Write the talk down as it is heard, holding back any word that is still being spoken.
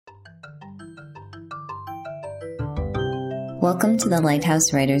Welcome to the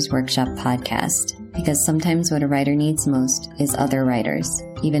Lighthouse Writers Workshop podcast, because sometimes what a writer needs most is other writers,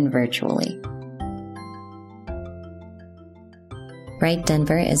 even virtually. Write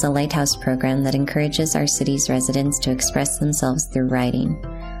Denver is a Lighthouse program that encourages our city's residents to express themselves through writing.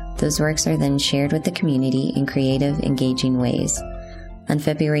 Those works are then shared with the community in creative, engaging ways. On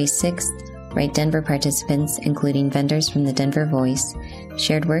February 6th, Write Denver participants, including vendors from the Denver Voice,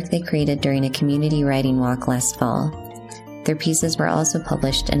 shared work they created during a community writing walk last fall. Their pieces were also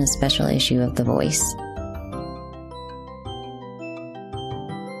published in a special issue of The Voice.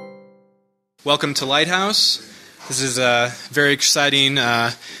 Welcome to Lighthouse. This is a very exciting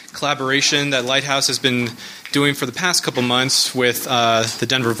collaboration that Lighthouse has been doing for the past couple months with the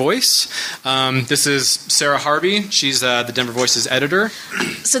Denver Voice. This is Sarah Harvey. She's the Denver Voice's editor.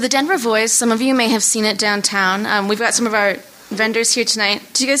 So the Denver Voice, some of you may have seen it downtown. We've got some of our vendors here tonight.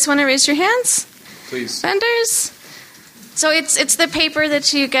 Do you guys want to raise your hands? Please. Vendors? So it's the paper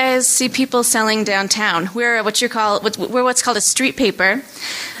that you guys see people selling downtown. We're what's called a street paper.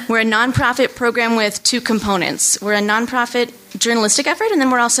 We're a nonprofit program with two components. We're a nonprofit journalistic effort, and then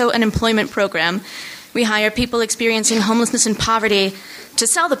we're also an employment program. We hire people experiencing homelessness and poverty to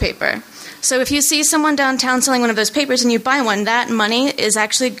sell the paper. So if you see someone downtown selling one of those papers and you buy one, that money is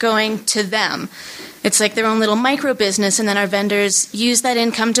actually going to them. It's like their own little micro business, and then our vendors use that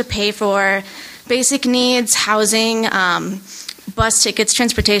income to pay for basic needs, housing, bus tickets,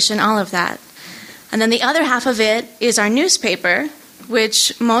 transportation, all of that. And then the other half of it is our newspaper,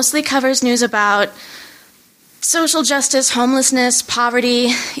 which mostly covers news about social justice, homelessness,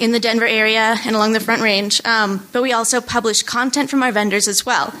 poverty in the Denver area and along the Front Range. But we also publish content from our vendors as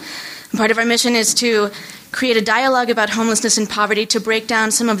well. And part of our mission is to create a dialogue about homelessness and poverty to break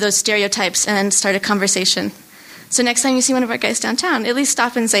down some of those stereotypes and start a conversation. So next time you see one of our guys downtown, at least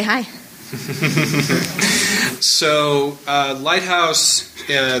stop and say hi. So Lighthouse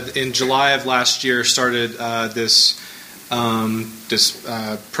in July of last year started this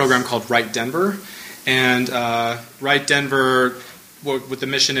program called Write Denver. And Write Denver, what the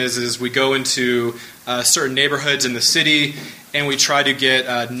mission is we go into certain neighborhoods in the city, and we try to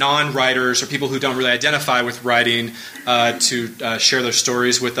get non-writers or people who don't really identify with writing to share their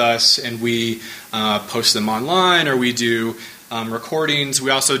stories with us, and we post them online, or we do recordings. We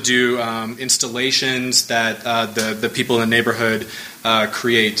also do installations that the people in the neighborhood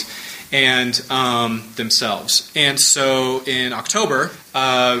create and themselves. And so in October,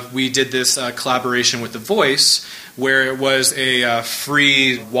 we did this collaboration with The Voice, where it was a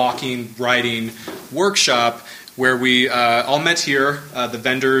free walking, writing workshop where we all met here, the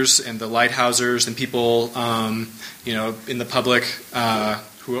vendors and the Lighthousers and people, in the public,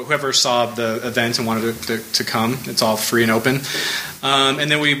 whoever saw the event and wanted to come. It's all free and open. And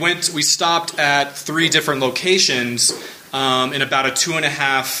then we stopped at 3 different locations in about a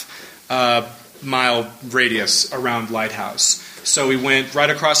 2.5 mile radius around Lighthouse. So we went right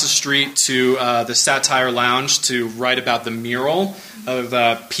across the street to the Satire Lounge to write about the mural of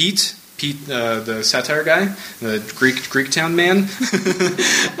Pete, the satire guy, the Greektown man,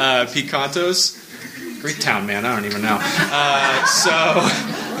 Pete Contos. Greektown man, I don't even know. So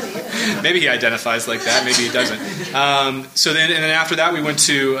maybe he identifies like that, maybe he doesn't. So then after that, we went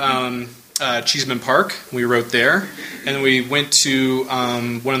to Cheeseman Park. We wrote there, and then we went to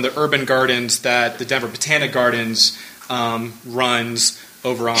one of the urban gardens that the Denver Botanic Gardens runs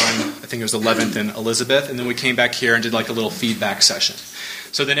over on, I think it was 11th and Elizabeth, and then we came back here and did like a little feedback session.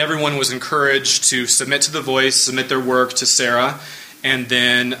 So then everyone was encouraged to submit to The Voice, submit their work to Sarah, and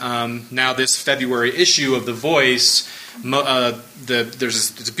then now this February issue of The Voice,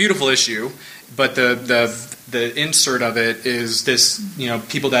 it's a beautiful issue, but the insert of it is this,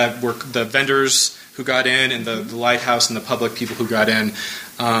 people that were the vendors who got in and the Lighthouse and the public people who got in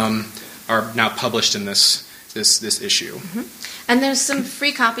are now published in this issue. Mm-hmm. And there's some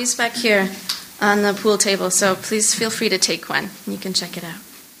free copies back here on the pool table, so please feel free to take one. You can check it out.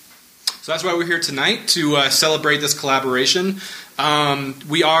 So that's why we're here tonight, to celebrate this collaboration.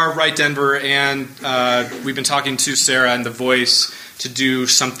 We are Write Denver, and we've been talking to Sarah and The Voice to do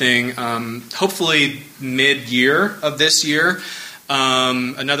something hopefully mid-year of this year.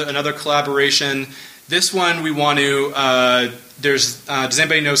 Another collaboration. This one we want to. Does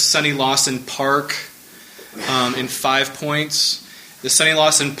anybody know Sonny Lawson Park in 5 Points? The Sonny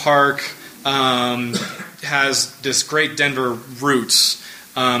Lawson Park has this great Denver roots.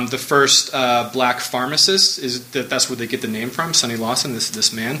 The first black pharmacist that's where they get the name from. Sonny Lawson,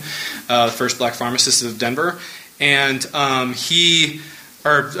 this man, the first black pharmacist of Denver, and the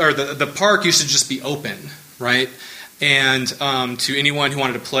park used to just be open, right? And to anyone who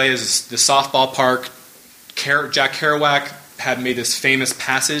wanted to play, as the softball park, Jack Kerouac had made this famous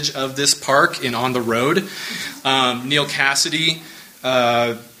passage of this park in On the Road. Neil Cassidy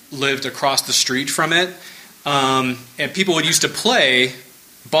lived across the street from it. And people would used to play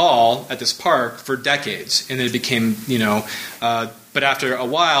ball at this park for decades. And then it became, but after a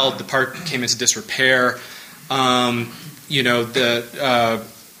while, the park came into disrepair.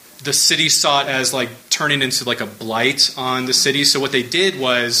 The city saw it as like turning into like a blight on the city. So what they did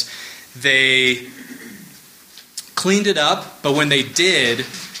was they cleaned it up, but when they did,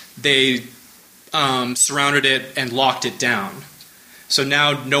 they surrounded it and locked it down. So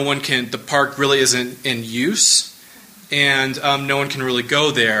now the park really isn't in use, and no one can really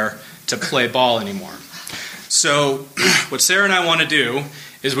go there to play ball anymore. So what Sarah and I want to do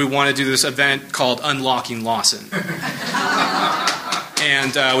is we want to do this event called Unlocking Lawson.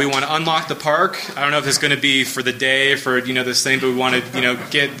 And we want to unlock the park. I don't know if it's going to be for the day, for this thing, but we want to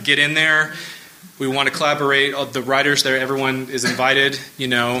get in there. We want to collaborate. The writers there, everyone is invited.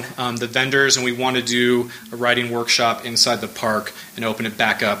 The vendors, and we want to do a writing workshop inside the park and open it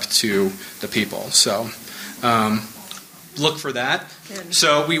back up to the people. So look for that. Good.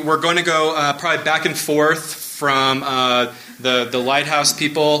 So we're going to go probably back and forth from the Lighthouse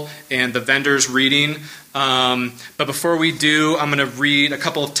people and the vendors reading. But before we do, I'm going to read a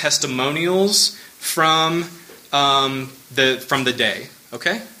couple of testimonials from the day.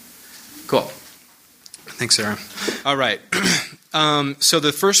 Okay? Cool. Thanks, Sarah. All right. So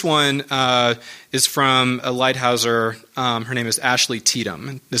the first one is from a Lighthouser. Her name is Ashley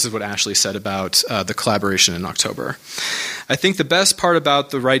Teetum. This is what Ashley said about the collaboration in October. I think the best part about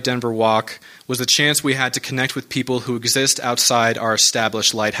the Write Denver Walk was the chance we had to connect with people who exist outside our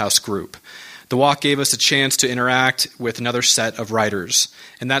established Lighthouse group. The walk gave us a chance to interact with another set of writers.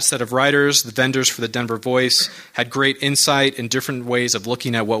 And that set of writers, the vendors for the Denver Voice, had great insight and different ways of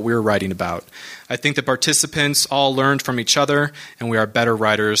looking at what we were writing about. I think the participants all learned from each other, and we are better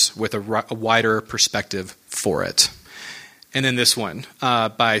writers with a wider perspective for it. And then this one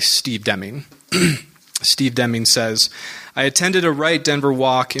by Steve Deming. Steve Deming says, I attended a Write Denver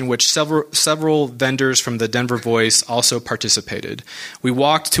walk in which several vendors from the Denver Voice also participated. We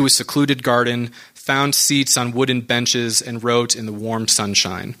walked to a secluded garden, found seats on wooden benches, and wrote in the warm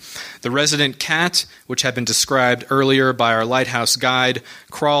sunshine. The resident cat, which had been described earlier by our lighthouse guide,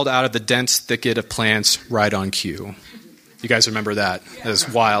 crawled out of the dense thicket of plants right on cue. You guys remember that? That was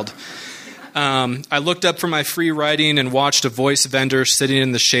wild. I looked up from my free writing and watched a voice vendor sitting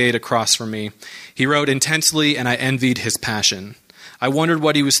in the shade across from me. He wrote intensely, and I envied his passion. I wondered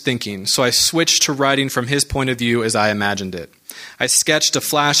what he was thinking, so I switched to writing from his point of view as I imagined it. I sketched a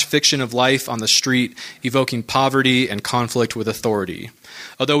flash fiction of life on the street, evoking poverty and conflict with authority.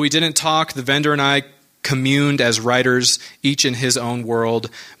 Although we didn't talk, the vendor and I communed as writers, each in his own world,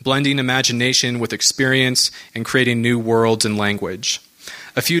 blending imagination with experience and creating new worlds and language.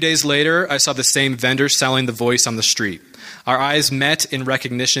 A few days later, I saw the same vendor selling the voice on the street. Our eyes met in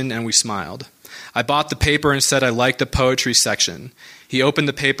recognition, and we smiled. I bought the paper and said I liked the poetry section. He opened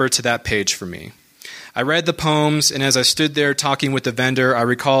the paper to that page for me. I read the poems, and as I stood there talking with the vendor, I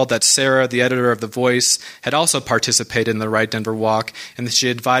recalled that Sarah, the editor of The Voice, had also participated in the Write Denver walk, and that she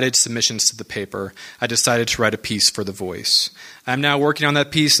had invited submissions to the paper. I decided to write a piece for The Voice. I'm now working on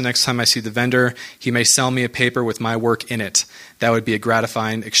that piece. The next time I see the vendor, he may sell me a paper with my work in it. That would be a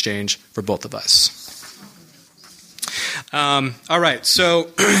gratifying exchange for both of us. All right, so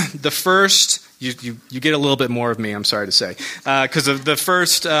the first, you get a little bit more of me, I'm sorry to say, because of the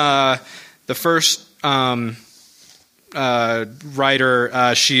first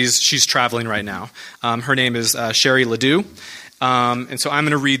writer, she's traveling right now. Her name is Sherry Ledoux, and so I'm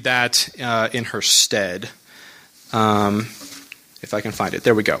going to read that in her stead, if I can find it.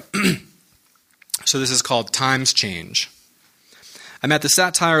 There we go. So this is called Times Change. I'm at the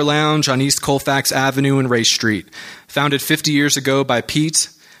Satire Lounge on East Colfax Avenue and Ray Street, founded 50 years ago by Pete,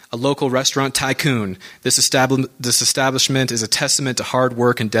 a local restaurant tycoon. This establishment is a testament to hard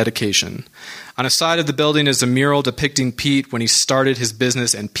work and dedication. On a side of the building is a mural depicting Pete when he started his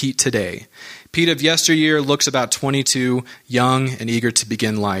business and Pete today. Pete of yesteryear looks about 22, young and eager to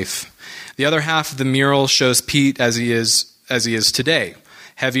begin life. The other half of the mural shows Pete as he is today,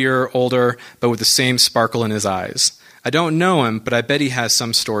 heavier, older, but with the same sparkle in his eyes. I don't know him, but I bet he has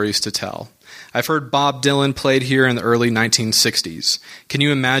some stories to tell. I've heard Bob Dylan played here in the early 1960s. Can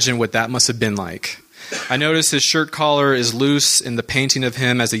you imagine what that must have been like? I notice his shirt collar is loose in the painting of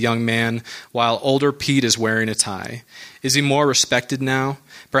him as a young man, while older Pete is wearing a tie. Is he more respected now?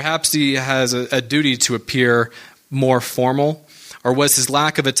 Perhaps he has a duty to appear more formal? Or was his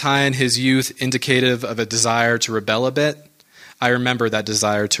lack of a tie in his youth indicative of a desire to rebel a bit? I remember that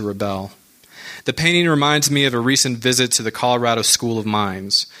desire to rebel. The painting reminds me of a recent visit to the Colorado School of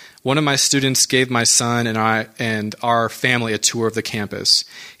Mines. One of my students gave my son and our family a tour of the campus.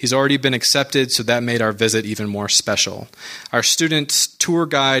 He's already been accepted, so that made our visit even more special. Our student's tour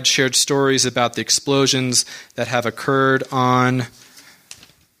guide shared stories about the explosions that have occurred on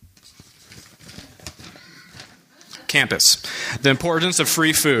campus, the importance of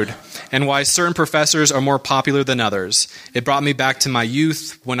free food, and why certain professors are more popular than others. It brought me back to my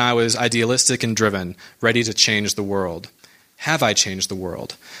youth when I was idealistic and driven, ready to change the world. Have I changed the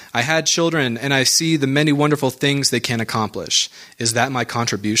world? I had children, and I see the many wonderful things they can accomplish. Is that my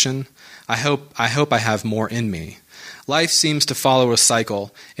contribution? I hope I have more in me. Life seems to follow a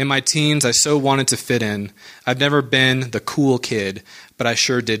cycle. In my teens, I so wanted to fit in. I've never been the cool kid, but I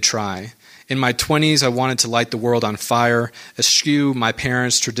sure did try. In my 20s, I wanted to light the world on fire, eschew my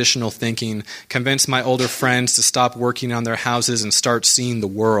parents' traditional thinking, convince my older friends to stop working on their houses and start seeing the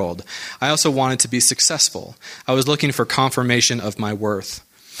world. I also wanted to be successful. I was looking for confirmation of my worth.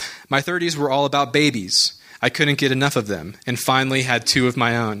 My 30s were all about babies. I couldn't get enough of them, and finally had 2 of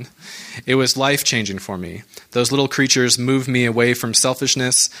my own. It was life-changing for me. Those little creatures moved me away from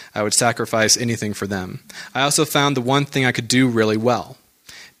selfishness. I would sacrifice anything for them. I also found the one thing I could do really well.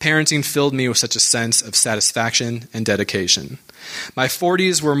 Parenting filled me with such a sense of satisfaction and dedication. My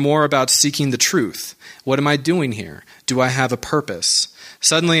 40s were more about seeking the truth. What am I doing here? Do I have a purpose?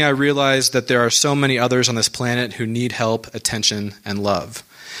 Suddenly I realized that there are so many others on this planet who need help, attention, and love.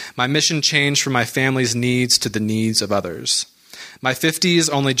 My mission changed from my family's needs to the needs of others. My 50s,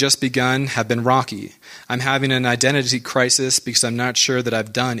 only just begun, have been rocky. I'm having an identity crisis because I'm not sure that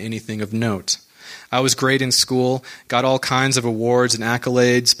I've done anything of note. I was great in school, got all kinds of awards and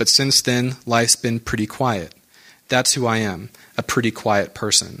accolades, but since then, life's been pretty quiet. That's who I am, a pretty quiet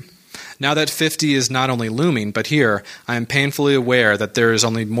person. Now that 50 is not only looming, but here, I am painfully aware that there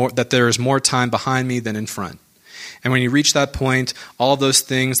is more time behind me than in front. And when you reach that point, all of those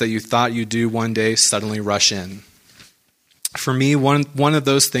things that you thought you'd do one day suddenly rush in. For me, one of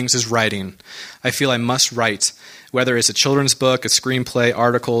those things is writing. I feel I must write, whether it's a children's book, a screenplay,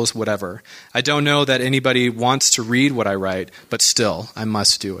 articles, whatever. I don't know that anybody wants to read what I write, but still, I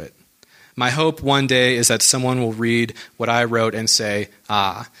must do it. My hope one day is that someone will read what I wrote and say,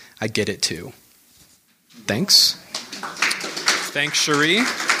 I get it too. Thanks. Thanks, Cherie.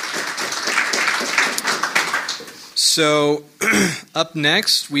 So up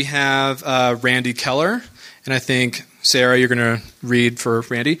next, we have Randy Keller, and I think, Sarah, you're going to read for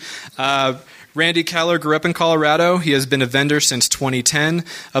Randy. Randy Keller grew up in Colorado. He has been a vendor since 2010.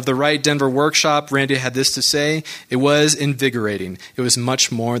 Of the Write Denver workshop, Randy had this to say: "It was invigorating. It was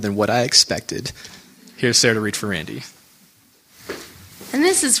much more than what I expected." Here's Sarah to read for Randy. And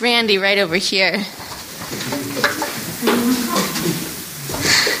this is Randy right over here.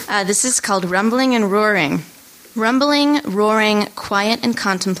 This is called Rumbling and Roaring. Rumbling, roaring, quiet and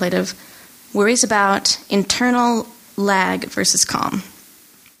contemplative, worries about internal lag versus calm.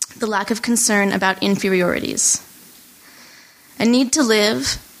 The lack of concern about inferiorities. A need to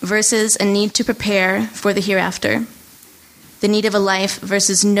live versus a need to prepare for the hereafter. The need of a life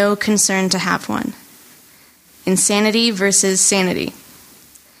versus no concern to have one. Insanity versus sanity.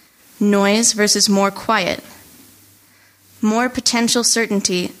 Noise versus more quiet. More potential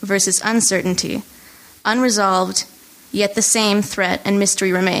certainty versus uncertainty. Unresolved, yet the same threat and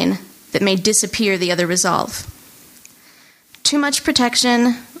mystery remain that may disappear the other resolve. Too much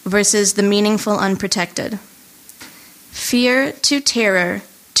protection versus the meaningful unprotected. Fear to terror,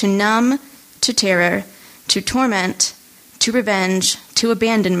 to numb, to terror, to torment, to revenge, to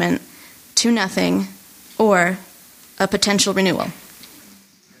abandonment, to nothing, or a potential renewal.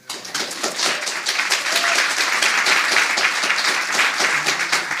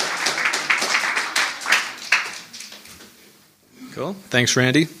 Cool. Thanks,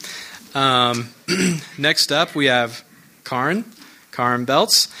 Randy. Next up, we have Karin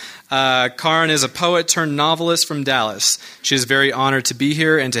Beltz. Karin is a poet turned novelist from Dallas. She is very honored to be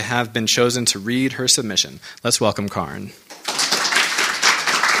here and to have been chosen to read her submission. Let's welcome Karin.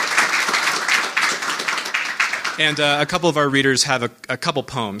 And a couple of our readers have a couple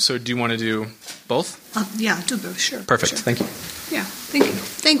poems, so do you want to do both? Yeah, do both, sure. Perfect, sure. Thank you. Yeah, thank you.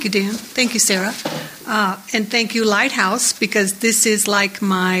 Thank you, Dan. Thank you, Sarah. And thank you, Lighthouse, because this is like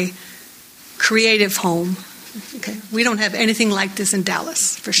my creative home. Okay, we don't have anything like this in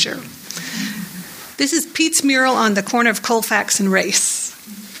Dallas, for sure. This is Pete's mural on the corner of Colfax and Race.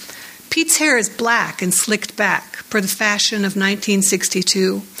 Pete's hair is black and slicked back, per the fashion of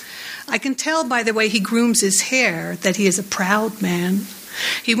 1962. I can tell by the way he grooms his hair that he is a proud man.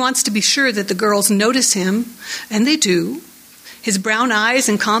 He wants to be sure that the girls notice him, and they do. His brown eyes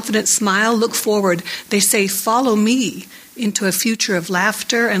and confident smile look forward. They say, "Follow me into a future of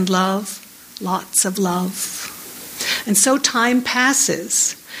laughter and love, lots of love." And so time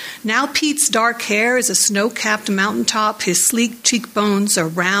passes. Now Pete's dark hair is a snow-capped mountaintop. His sleek cheekbones are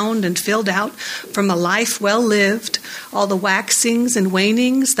round and filled out from a life well lived. All the waxings and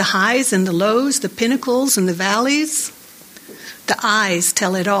wanings, the highs and the lows, the pinnacles and the valleys. The eyes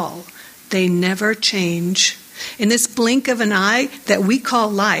tell it all. They never change. In this blink of an eye that we call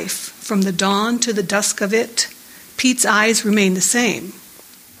life, from the dawn to the dusk of it, Pete's eyes remain the same.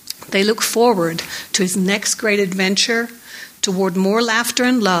 They look forward to his next great adventure, toward more laughter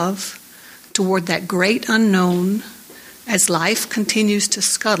and love, toward that great unknown, as life continues to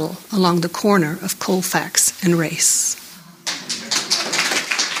scuttle along the corner of Colfax and Race.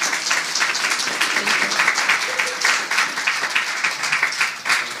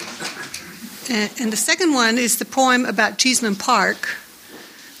 And the second one is the poem about Cheeseman Park,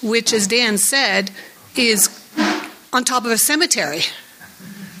 which, as Dan said, is on top of a cemetery.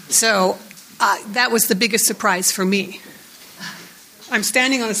 So that was the biggest surprise for me. I'm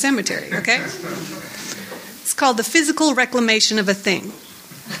standing on a cemetery, okay? It's called The Physical Reclamation of a Thing.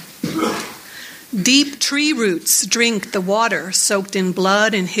 Deep tree roots drink the water soaked in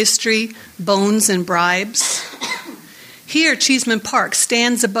blood and history, bones and bribes. Here, Cheeseman Park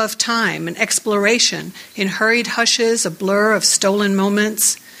stands above time and exploration, in hurried hushes, a blur of stolen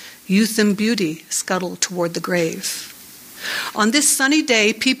moments. Youth and beauty scuttle toward the grave. On this sunny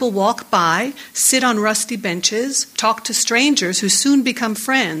day, people walk by, sit on rusty benches, talk to strangers who soon become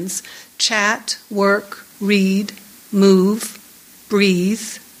friends, chat, work, read, move,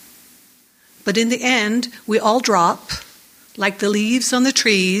 breathe. But in the end, we all drop, like the leaves on the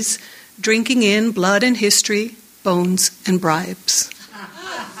trees, drinking in blood and history, bones and bribes.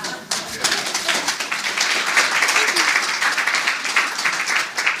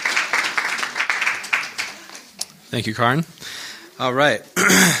 Thank you, Karin. All right.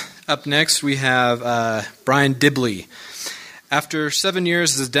 Up next, we have Brian Dibley. After 7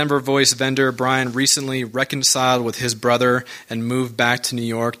 years as a Denver Voice vendor, Brian recently reconciled with his brother and moved back to New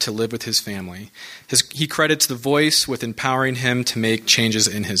York to live with his family. He credits The Voice with empowering him to make changes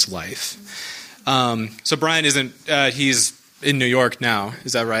in his life. So Brian he's in New York now.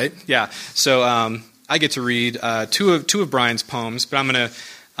 Is that right? Yeah. So I get to read two of Brian's poems, but I'm going to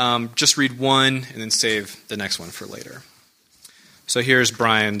just read one and then save the next one for later. So here's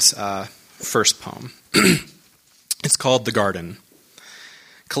Brian's first poem. It's called The Garden.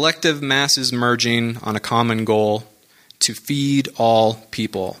 Collective masses merging on a common goal to feed all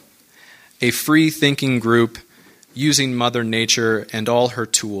people. A free-thinking group using Mother Nature and all her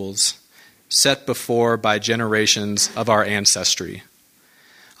tools, set before by generations of our ancestry.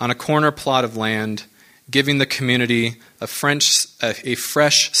 On a corner plot of land, giving the community a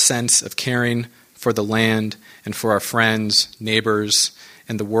fresh sense of caring for the land and for our friends, neighbors,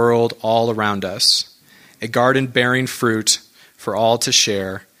 and the world all around us. A garden bearing fruit for all to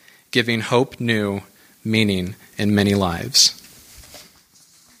share, giving hope new, meaning in many lives.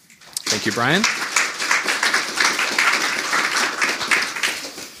 Thank you, Brian.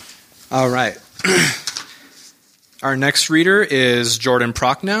 All right. Our next reader is Jordan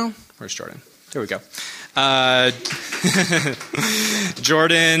Prochnow. Where's Jordan? There we go.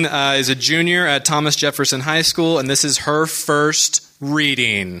 Jordan is a junior at Thomas Jefferson High School, and this is her first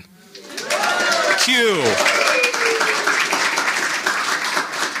reading. Cue.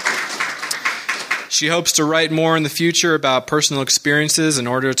 She hopes to write more in the future about personal experiences in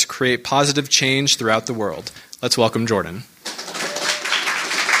order to create positive change throughout the world. Let's welcome Jordan.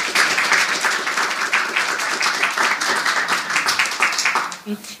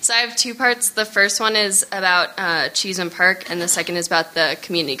 So I have two parts. The first one is about Cheeseman Park, and the second is about the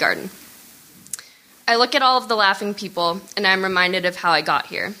community garden. I look at all of the laughing people, and I'm reminded of how I got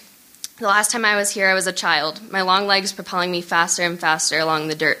here. The last time I was here, I was a child, my long legs propelling me faster and faster along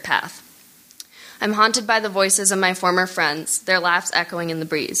the dirt path. I'm haunted by the voices of my former friends, their laughs echoing in the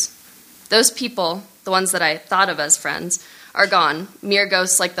breeze. Those people, the ones that I thought of as friends, are gone, mere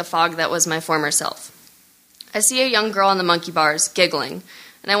ghosts like the fog that was my former self. I see a young girl in the monkey bars, giggling,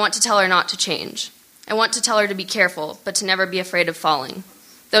 and I want to tell her not to change. I want to tell her to be careful, but to never be afraid of falling.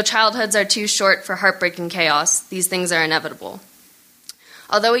 Though childhoods are too short for heartbreak and chaos, these things are inevitable.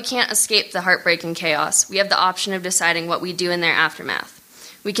 Although we can't escape the heartbreak and chaos, we have the option of deciding what we do in their aftermath.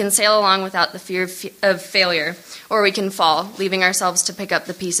 We can sail along without the fear of failure, or we can fall, leaving ourselves to pick up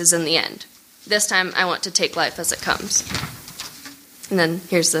the pieces in the end. This time, I want to take life as it comes. And then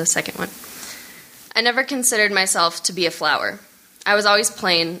here's the second one. I never considered myself to be a flower. I was always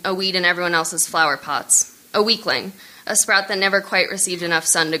plain, a weed in everyone else's flower pots. A weakling, a sprout that never quite received enough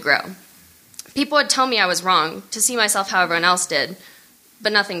sun to grow. People would tell me I was wrong, to see myself how everyone else did,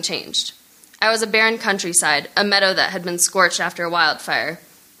 but nothing changed. I was a barren countryside, a meadow that had been scorched after a wildfire,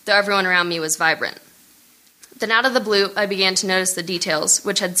 though everyone around me was vibrant. Then out of the blue, I began to notice the details,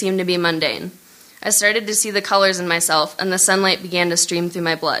 which had seemed to be mundane. I started to see the colors in myself, and the sunlight began to stream through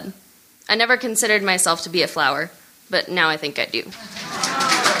my blood. I never considered myself to be a flower, but now I think I do.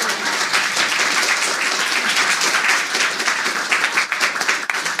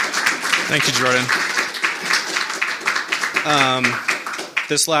 Thank you, Jordan.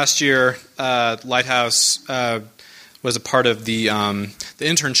 This last year, Lighthouse was a part of the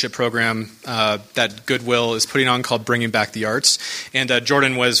internship program that Goodwill is putting on called Bringing Back the Arts. And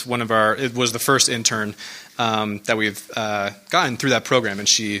Jordan was was the first intern that we've gotten through that program, and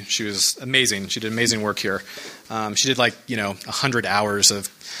she was amazing. She did amazing work here. She did 100 hours of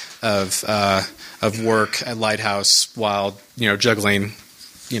work at Lighthouse while juggling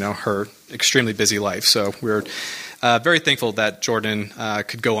her extremely busy life. So we're very thankful that Jordan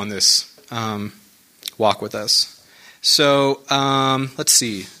could go on this walk with us. So let's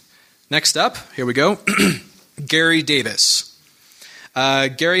see. Next up, here we go. Gary Davis.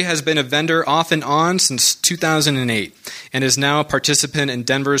 Gary has been a vendor off and on since 2008 and is now a participant in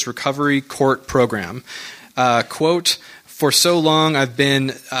Denver's Recovery Court program. Quote, "For so long I've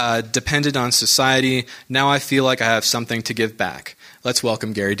been dependent on society. Now I feel like I have something to give back." Let's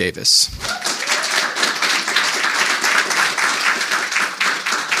welcome Gary Davis.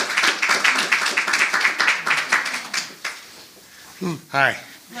 Hi.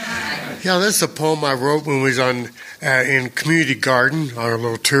 Yeah, this is a poem I wrote when we was in Community Garden on a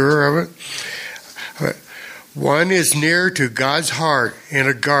little tour of it. One is nearer to God's heart in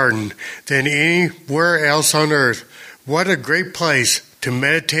a garden than anywhere else on earth. What a great place to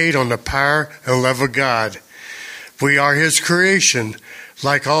meditate on the power and love of God. We are His creation,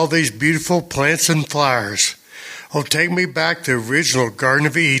 like all these beautiful plants and flowers. Oh, take me back to the original Garden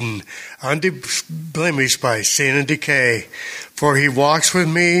of Eden, unblemished by sin and decay. For He walks with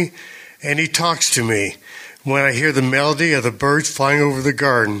me and He talks to me. When I hear the melody of the birds flying over the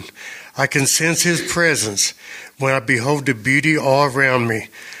garden, I can sense His presence when I behold the beauty all around me.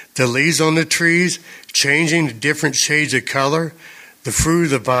 The leaves on the trees changing to different shades of color, the fruit of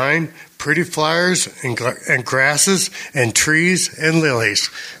the vine, pretty flowers and grasses and trees and lilies.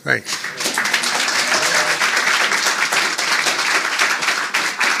 Right.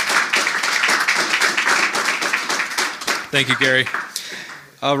 Thank you, Gary.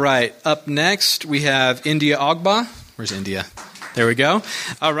 All right. Up next, we have India Ogba. Where's India? There we go.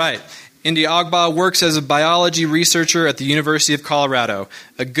 All right. India Ogba works as a biology researcher at the University of Colorado.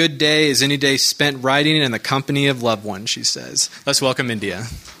 A good day is any day spent writing in the company of loved ones, she says. Let's welcome India.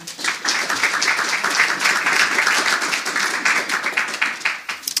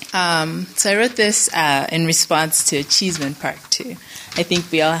 So I wrote this in response to Cheeseman Park 2. I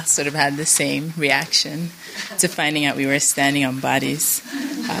think we all sort of had the same reaction to finding out we were standing on bodies.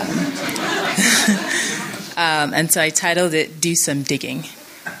 And so I titled it, Do Some Digging.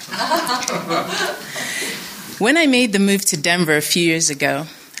 When I made the move to Denver a few years ago,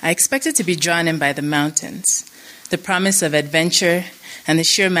 I expected to be drawn in by the mountains, the promise of adventure, and the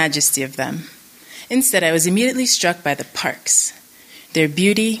sheer majesty of them. Instead, I was immediately struck by the parks, their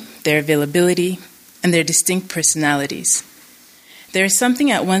beauty, their availability, and their distinct personalities. There is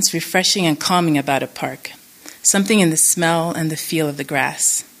something at once refreshing and calming about a park, something in the smell and the feel of the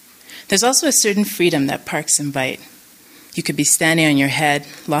grass. There's also a certain freedom that parks invite. You could be standing on your head,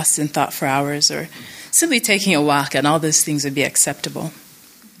 lost in thought for hours, or simply taking a walk, and all those things would be acceptable.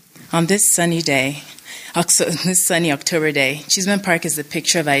 On this sunny October day, Cheeseman Park is the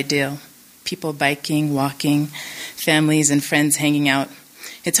picture of ideal. People biking, walking, families and friends hanging out.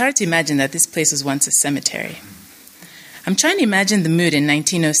 It's hard to imagine that this place was once a cemetery. I'm trying to imagine the mood in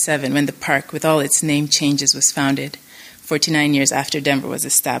 1907 when the park, with all its name changes, was founded, 49 years after Denver was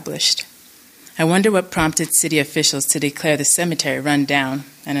established. I wonder what prompted city officials to declare the cemetery run down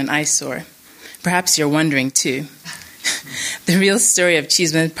and an eyesore. Perhaps you're wondering, too. The real story of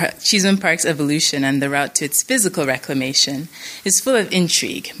Cheeseman Park's evolution and the route to its physical reclamation is full of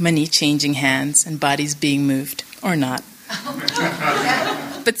intrigue, money changing hands, and bodies being moved, or not.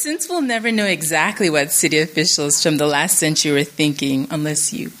 But since we'll never know exactly what city officials from the last century were thinking,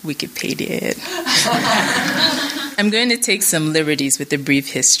 unless you Wikipedia it, I'm going to take some liberties with a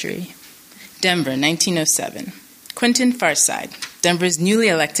brief history. Denver, 1907. Quentin Farside, Denver's newly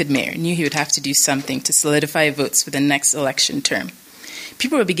elected mayor, knew he would have to do something to solidify votes for the next election term.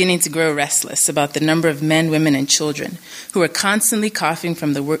 People were beginning to grow restless about the number of men, women, and children who were constantly coughing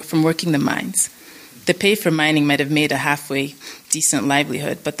from working the mines. The pay for mining might have made a halfway decent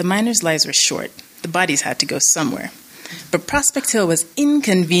livelihood, but the miners' lives were short. The bodies had to go somewhere. But Prospect Hill was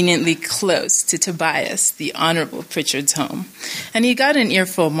inconveniently close to Tobias, the Honorable Pritchard's home, and he got an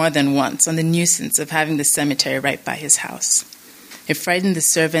earful more than once on the nuisance of having the cemetery right by his house. It frightened the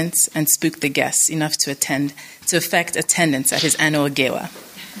servants and spooked the guests enough to affect attendance at his annual gala.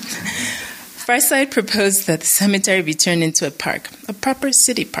 Farside proposed that the cemetery be turned into a park, a proper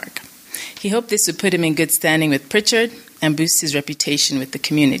city park. He hoped this would put him in good standing with Pritchard and boost his reputation with the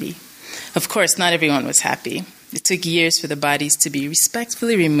community. Of course, not everyone was happy. It took years for the bodies to be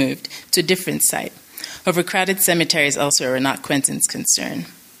respectfully removed to a different site. Overcrowded cemeteries elsewhere were not Quentin's concern.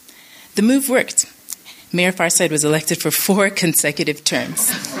 The move worked. Mayor Farside was elected for 4 consecutive terms.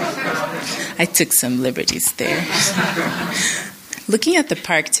 I took some liberties there. Looking at the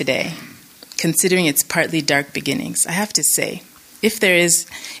park today, considering its partly dark beginnings, I have to say, if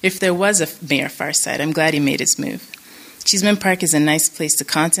there was a Mayor Farside, I'm glad he made his move. Cheeseman Park is a nice place to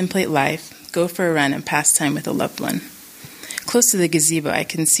contemplate life, go for a run, and pass time with a loved one. Close to the gazebo, I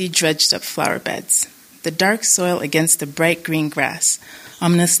can see dredged up flower beds. The dark soil against the bright green grass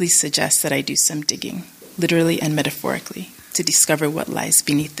ominously suggests that I do some digging, literally and metaphorically, to discover what lies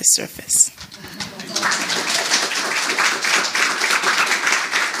beneath the surface.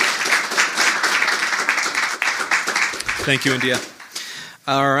 Thank you, India.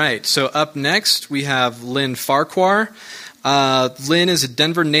 All right, so up next we have Lynn Farquhar. Lynn is a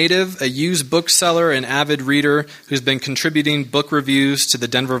Denver native, a used bookseller and avid reader who's been contributing book reviews to the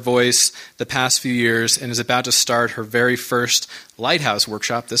Denver Voice the past few years and is about to start her very first Lighthouse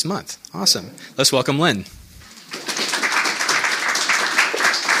workshop this month. Awesome. Let's welcome Lynn.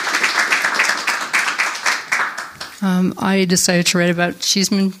 I decided to write about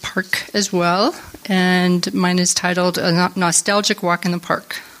Cheeseman Park as well, and mine is titled A Nostalgic Walk in the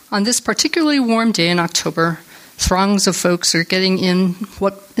Park. On this particularly warm day in October, throngs of folks are getting in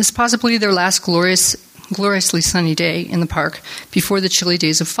what is possibly their last gloriously sunny day in the park before the chilly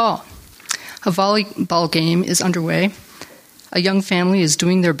days of fall. A volleyball game is underway. A young family is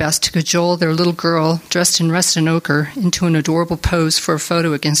doing their best to cajole their little girl, dressed in rust and ochre, into an adorable pose for a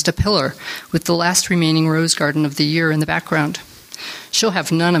photo against a pillar, with the last remaining rose garden of the year in the background. She'll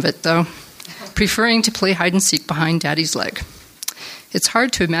have none of it, though, preferring to play hide-and-seek behind Daddy's leg. It's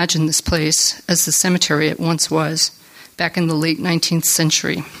hard to imagine this place as the cemetery it once was, back in the late 19th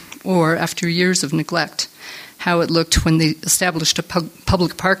century, or after years of neglect, how it looked when they established a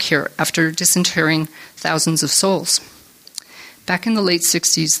public park here after disinterring thousands of souls. Back in the late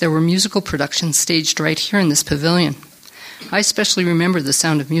 60s, there were musical productions staged right here in this pavilion. I especially remember the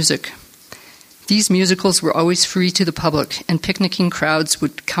sound of music. These musicals were always free to the public, and picnicking crowds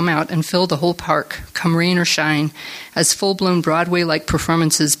would come out and fill the whole park, come rain or shine, as full-blown Broadway-like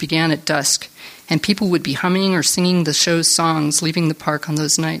performances began at dusk, and people would be humming or singing the show's songs leaving the park on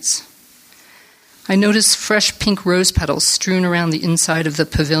those nights. I noticed fresh pink rose petals strewn around the inside of the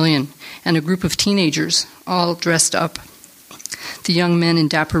pavilion, and a group of teenagers, all dressed up. The young men in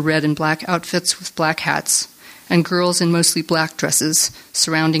dapper red and black outfits with black hats, and girls in mostly black dresses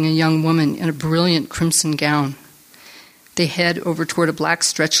surrounding a young woman in a brilliant crimson gown. They head over toward a black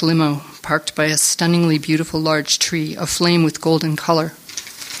stretch limo parked by a stunningly beautiful large tree aflame with golden color.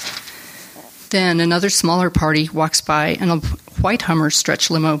 Then another smaller party walks by and a white Hummer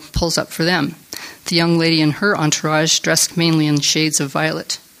stretch limo pulls up for them, the young lady and her entourage dressed mainly in shades of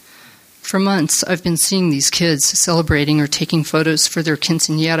violet. For months, I've been seeing these kids celebrating or taking photos for their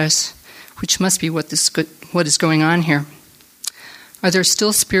quinceañeras, which must be what is going on here. Are there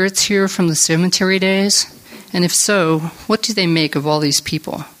still spirits here from the cemetery days? And if so, what do they make of all these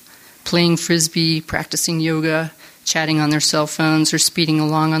people? Playing frisbee, practicing yoga, chatting on their cell phones, or speeding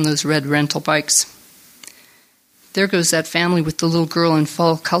along on those red rental bikes. There goes that family with the little girl in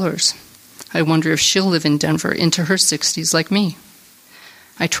fall colors. I wonder if she'll live in Denver into her 60s like me.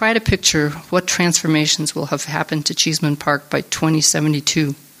 I try to picture what transformations will have happened to Cheeseman Park by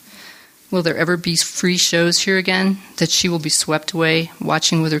 2072. Will there ever be free shows here again that she will be swept away,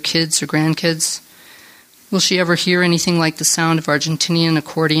 watching with her kids or grandkids? Will she ever hear anything like the sound of Argentinian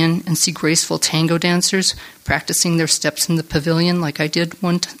accordion and see graceful tango dancers practicing their steps in the pavilion like I did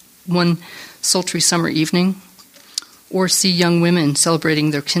one sultry summer evening? Or see young women celebrating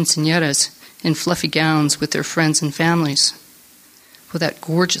their quinceañeras in fluffy gowns with their friends and families? Will that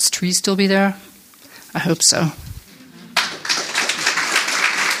gorgeous tree still be there? I hope so.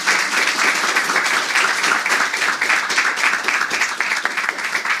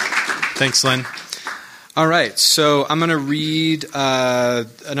 Thanks, Lynn. All right, so I'm going to read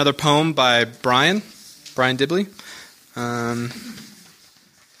another poem by Brian Dibley.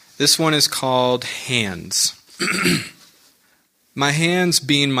 This one is called Hands. My hands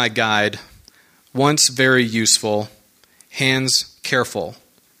being my guide, once very useful, hands careful,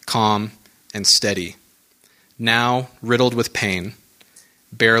 calm, and steady. Now riddled with pain,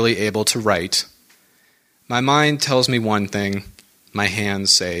 barely able to write. My mind tells me one thing, my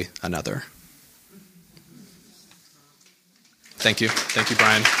hands say another. Thank you. Thank you,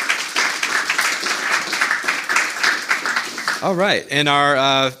 Brian. All right, and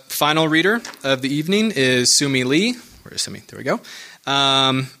our final reader of the evening is Sumi Lee. Where is Sumi? There we go.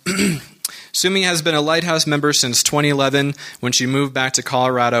 Sumi has been a Lighthouse member since 2011 when she moved back to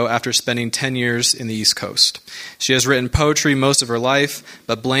Colorado after spending 10 years in the East Coast. She has written poetry most of her life,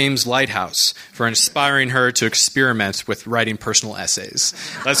 but blames Lighthouse for inspiring her to experiment with writing personal essays.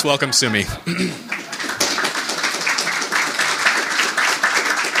 Let's welcome Sumi.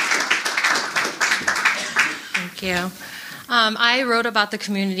 Thank you. I wrote about the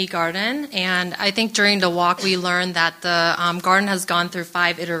community garden, and I think during the walk we learned that the garden has gone through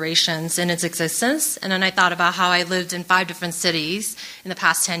 5 iterations in its existence. And then I thought about how I lived in 5 different cities in the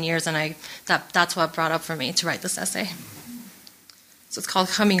past 10 years, and that's what brought up for me to write this essay. So it's called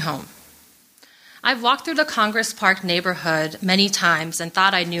Coming Home. I've walked through the Congress Park neighborhood many times and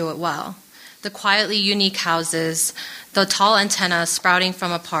thought I knew it well. The quietly unique houses, the tall antenna sprouting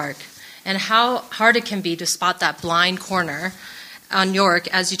from a park, and how hard it can be to spot that blind corner on York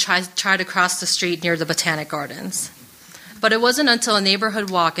as you try to cross the street near the Botanic Gardens. But it wasn't until a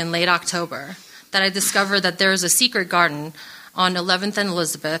neighborhood walk in late October that I discovered that there is a secret garden on 11th and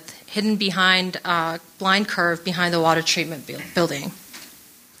Elizabeth, hidden behind a blind curve behind the water treatment building.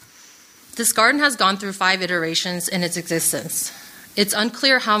 This garden has gone through 5 iterations in its existence. It's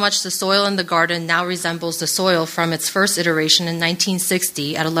unclear how much the soil in the garden now resembles the soil from its first iteration in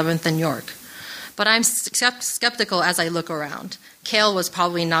 1960 at 11th and York. But I'm skeptical as I look around. Kale was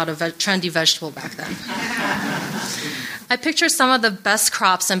probably not a trendy vegetable back then. I picture some of the best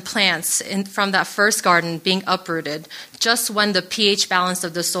crops and plants from that first garden being uprooted just when the pH balance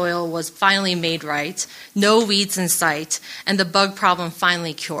of the soil was finally made right, no weeds in sight, and the bug problem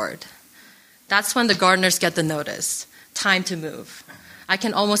finally cured. That's when the gardeners get the notice. Time to move. I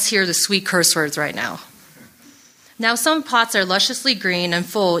can almost hear the sweet curse words right now. Now, some plots are lusciously green and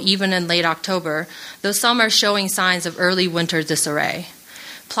full even in late October, though some are showing signs of early winter disarray.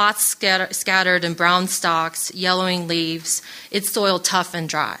 Plots scattered in brown stalks, yellowing leaves, its soil tough and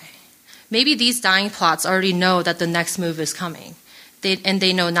dry. Maybe these dying plots already know that the next move is coming, and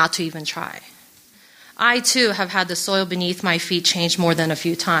they know not to even try. I, too, have had the soil beneath my feet change more than a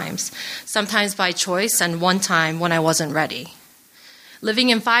few times, sometimes by choice and one time when I wasn't ready. Living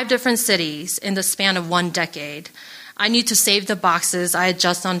in 5 different cities in the span of 1 decade, I need to save the boxes I had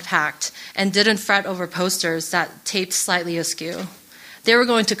just unpacked and didn't fret over posters that taped slightly askew. They were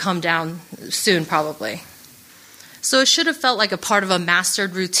going to come down soon, probably. So it should have felt like a part of a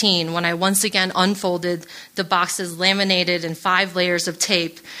mastered routine when I once again unfolded the boxes laminated in 5 layers of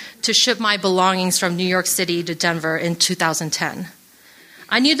tape to ship my belongings from New York City to Denver in 2010.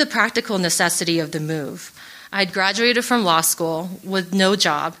 I knew the practical necessity of the move. I had graduated from law school with no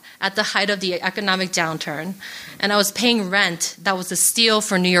job at the height of the economic downturn, and I was paying rent that was a steal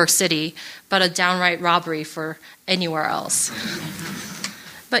for New York City, but a downright robbery for anywhere else.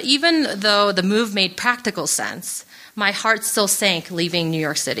 But even though the move made practical sense, my heart still sank leaving New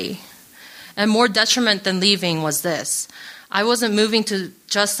York City. And more detriment than leaving was this. I wasn't moving to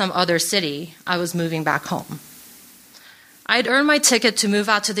just some other city. I was moving back home. I had earned my ticket to move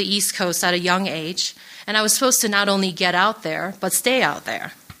out to the East Coast at a young age, and I was supposed to not only get out there, but stay out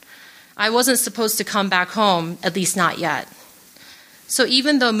there. I wasn't supposed to come back home, at least not yet. So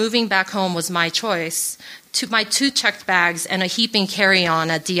even though moving back home was my choice, my 2 checked bags and a heaping carry-on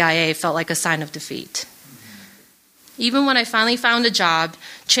at DIA felt like a sign of defeat. Even when I finally found a job,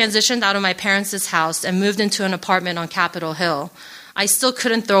 transitioned out of my parents' house, and moved into an apartment on Capitol Hill, I still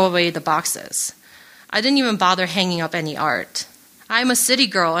couldn't throw away the boxes. I didn't even bother hanging up any art. I'm a city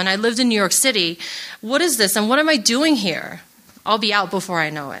girl, and I lived in New York City. What is this, and what am I doing here? I'll be out before I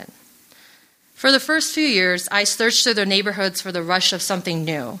know it. For the first few years, I searched through the neighborhoods for the rush of something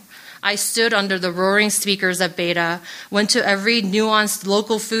new. I stood under the roaring speakers at Beta, went to every nuanced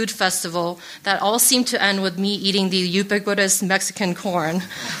local food festival that all seemed to end with me eating the ubiquitous Mexican corn,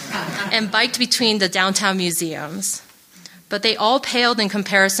 and biked between the downtown museums. But they all paled in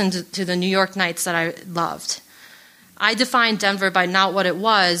comparison to the New York nights that I loved. I defined Denver by not what it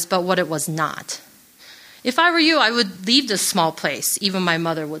was, but what it was not. If I were you, I would leave this small place, even my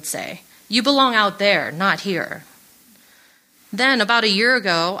mother would say. You belong out there, not here. Then, about a year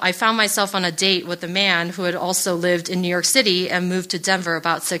ago, I found myself on a date with a man who had also lived in New York City and moved to Denver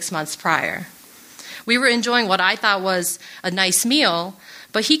about 6 months prior. We were enjoying what I thought was a nice meal,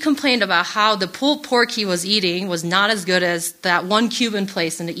 but he complained about how the pulled pork he was eating was not as good as that one Cuban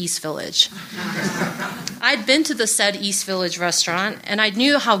place in the East Village. I'd been to the said East Village restaurant, and I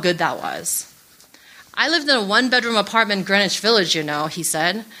knew how good that was. I lived in a one-bedroom apartment in Greenwich Village, he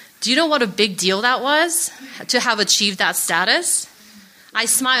said. Do you know what a big deal that was, to have achieved that status? I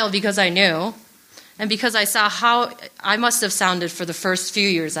smiled because I knew, and because I saw how I must have sounded for the first few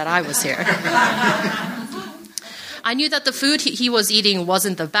years that I was here. I knew that the food he was eating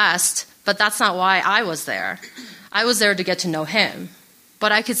wasn't the best, but that's not why I was there. I was there to get to know him.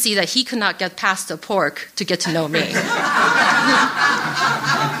 But I could see that he could not get past the pork to get to know me.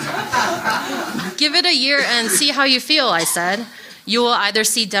 Give it a year and see how you feel, I said. You will either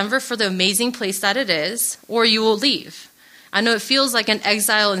see Denver for the amazing place that it is, or you will leave. I know it feels like an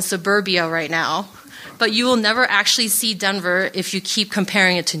exile in suburbia right now, but you will never actually see Denver if you keep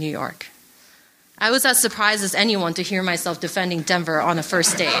comparing it to New York. I was as surprised as anyone to hear myself defending Denver on a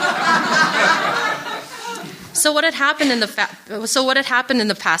first date. So what had happened in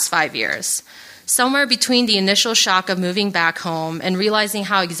the past 5 years? Somewhere between the initial shock of moving back home and realizing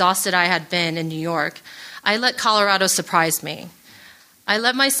how exhausted I had been in New York, I let Colorado surprise me. I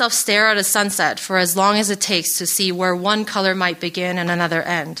let myself stare at a sunset for as long as it takes to see where one color might begin and another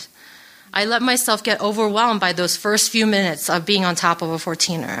end. I let myself get overwhelmed by those first few minutes of being on top of a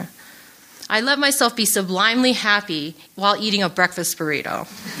 14er. I let myself be sublimely happy while eating a breakfast burrito.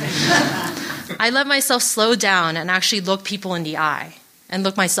 I let myself slow down and actually look people in the eye and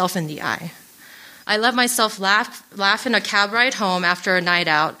look myself in the eye. I let myself laugh in a cab ride home after a night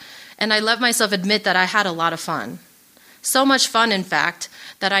out, and I let myself admit that I had a lot of fun. So much fun, in fact,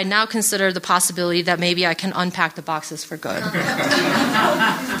 that I now consider the possibility that maybe I can unpack the boxes for good.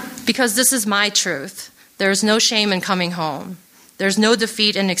 Because this is my truth. There is no shame in coming home. There's no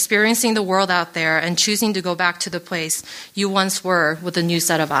defeat in experiencing the world out there and choosing to go back to the place you once were with a new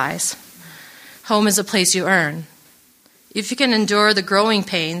set of eyes. Home is a place you earn. If you can endure the growing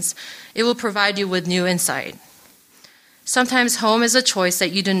pains, it will provide you with new insight. Sometimes home is a choice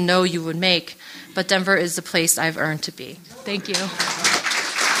that you didn't know you would make, but Denver is the place I've earned to be. Thank you.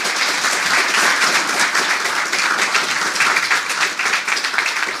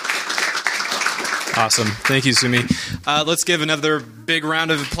 Awesome. Thank you, Sumi. Let's give another big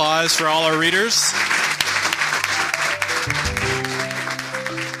round of applause for all our readers.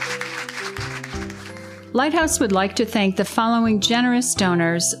 Lighthouse would like to thank the following generous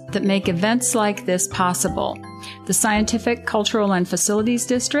donors that make events like this possible: the Scientific, Cultural, and Facilities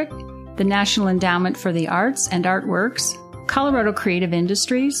District, the National Endowment for the Arts and Artworks, Colorado Creative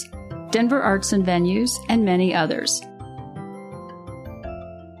Industries, Denver Arts and Venues, and many others.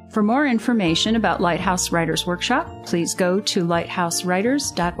 For more information about Lighthouse Writers Workshop, please go to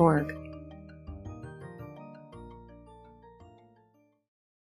lighthousewriters.org.